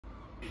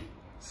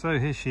So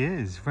here she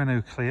is,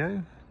 Renault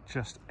Clio,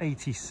 just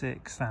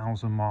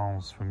 86,000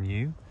 miles from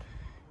you,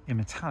 in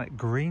metallic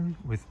green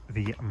with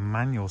the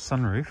manual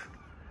sunroof,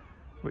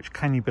 which,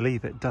 can you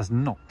believe it, does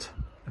not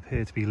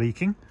appear to be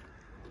leaking.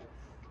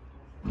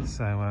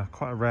 So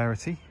quite a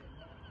rarity,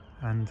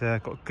 and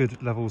got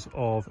good levels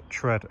of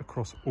tread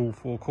across all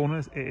four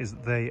corners. It is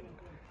the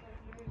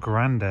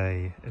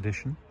Grande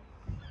edition.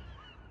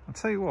 I'll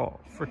tell you what,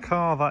 for a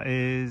car that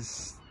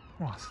is,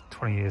 well, it's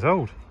 20 years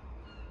old,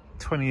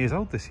 20 years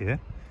old this year,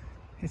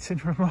 it's in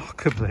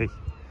remarkably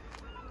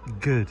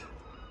good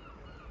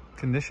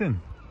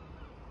condition.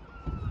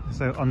 There's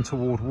no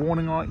untoward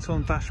warning lights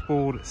on the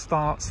dashboard, it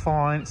starts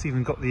fine, it's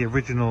even got the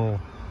original,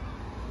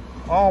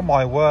 oh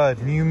my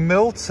word, new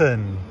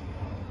Milton.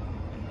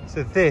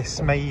 So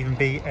this may even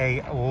be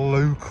a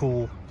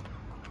local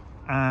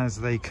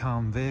as they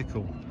come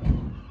vehicle.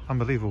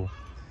 Unbelievable.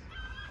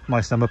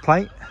 Nice number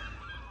plate.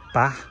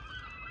 Ba.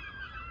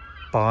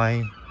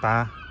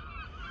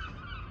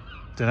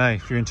 Don't know,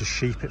 if you're into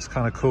sheep it's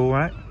kind of cool,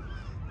 right?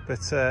 But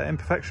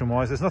imperfection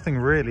wise, there's nothing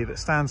really that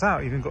stands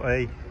out. You've even got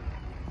a,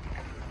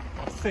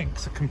 I think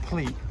it's a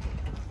complete,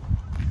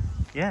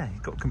 yeah,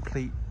 you've got a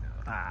complete,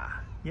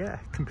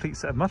 complete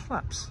set of mud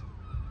flaps.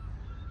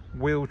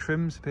 Wheel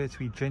trims appear to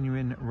be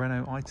genuine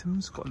Renault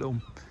items. Got a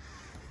little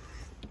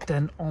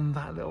dent on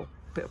that little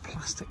bit of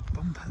plastic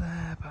bumper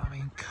there, but I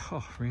mean,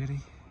 God, really?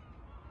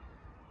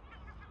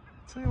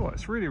 Tell you what,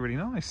 it's really, really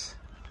nice.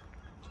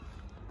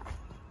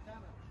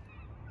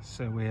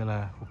 So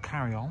we'll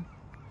carry on,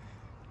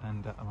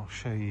 and I'll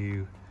show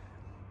you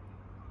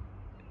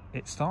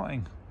it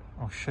starting.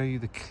 I'll show you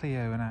the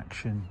Clio in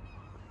action,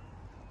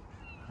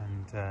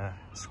 and the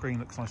screen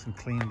looks nice and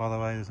clean, by the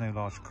way. There's no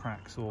large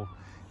cracks or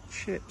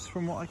chips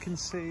from what I can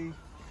see.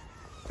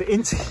 The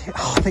interior,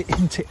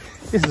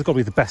 this has got to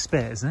be the best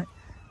bit, isn't it?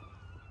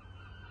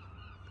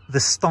 The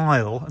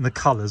style and the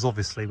colours,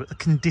 obviously, but the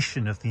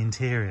condition of the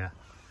interior.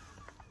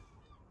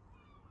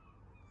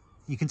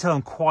 You can tell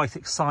I'm quite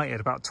excited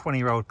about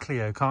 20-year-old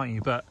Clio, can't you?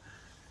 But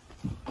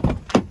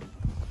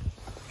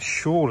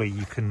surely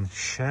you can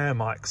share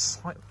my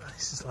excitement.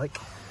 This is like,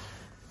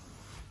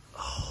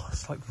 oh,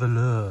 it's like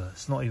velour.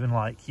 It's not even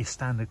like your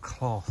standard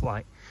cloth.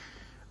 Like,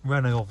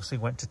 Renault obviously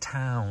went to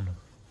town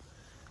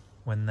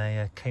when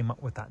they came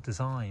up with that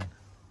design.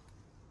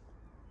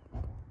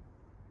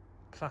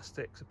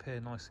 Plastics appear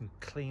nice and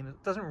clean.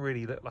 It doesn't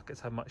really look like it's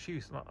had much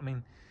use. I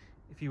mean,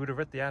 if you would have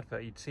read the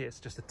advert, you'd see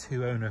it's just a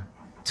two owner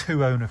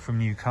from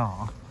new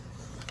car.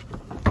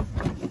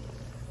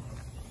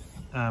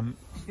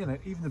 You know,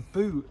 even the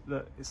boot,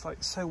 that it's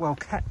like so well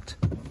kept.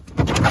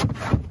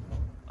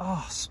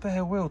 Oh,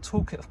 spare wheel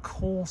toolkit. Of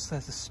course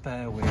there's a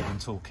spare wheel and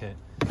toolkit.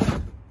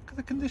 Look at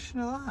the condition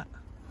of that.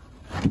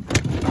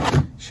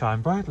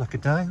 Shine bright like a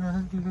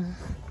diamond.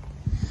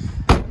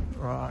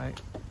 Right,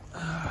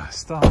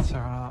 start her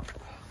up.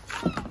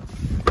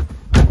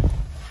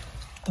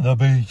 The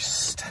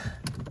beast.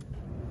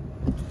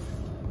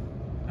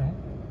 Oh.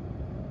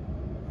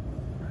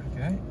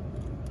 Okay.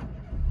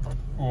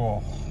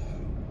 Oh,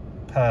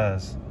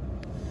 purrs.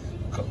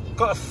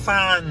 Got a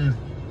fan.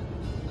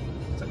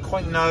 Don't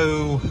quite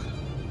know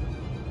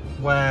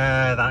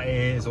where that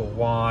is or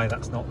why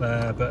that's not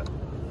there, but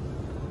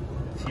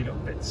a few little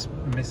bits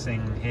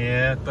missing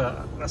here,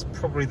 but that's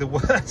probably the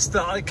worst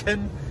that I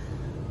can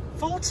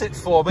fault it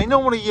for. I mean,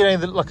 normally, you know,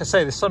 like I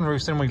say, the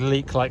sunroofs normally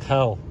leak like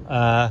hell,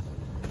 but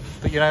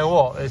you know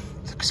what, it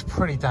looks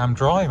pretty damn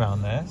dry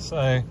around there,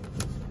 so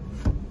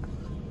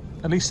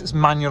at least it's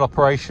manual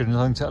operation,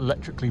 nothing to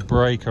electrically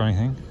brake or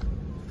anything,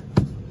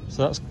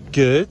 so that's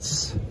good.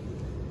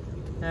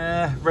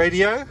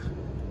 Radio,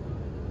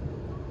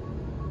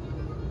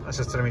 that's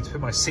just telling me to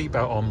put my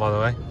seatbelt on, by the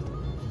way.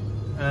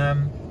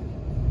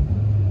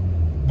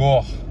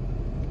 Whoa.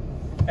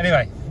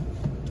 Anyway,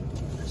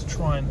 let's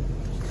try and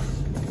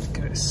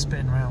give it a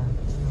spin round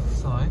the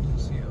side,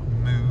 see how it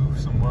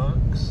moves and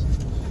works.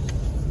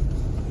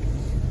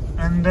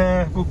 And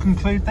we'll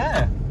conclude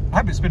there. I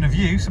hope it's been of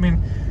use. I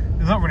mean,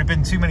 there's not really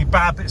been too many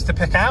bad bits to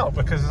pick out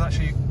because it's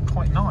actually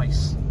quite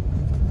nice.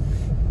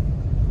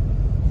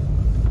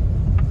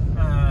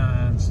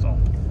 And stop.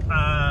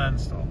 And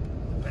stop.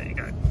 There you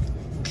go.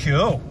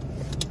 Cool.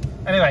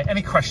 Anyway,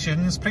 any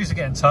questions, please do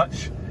get in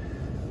touch.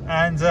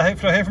 And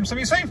hopefully I'll hear from some of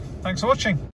you soon. Thanks for watching.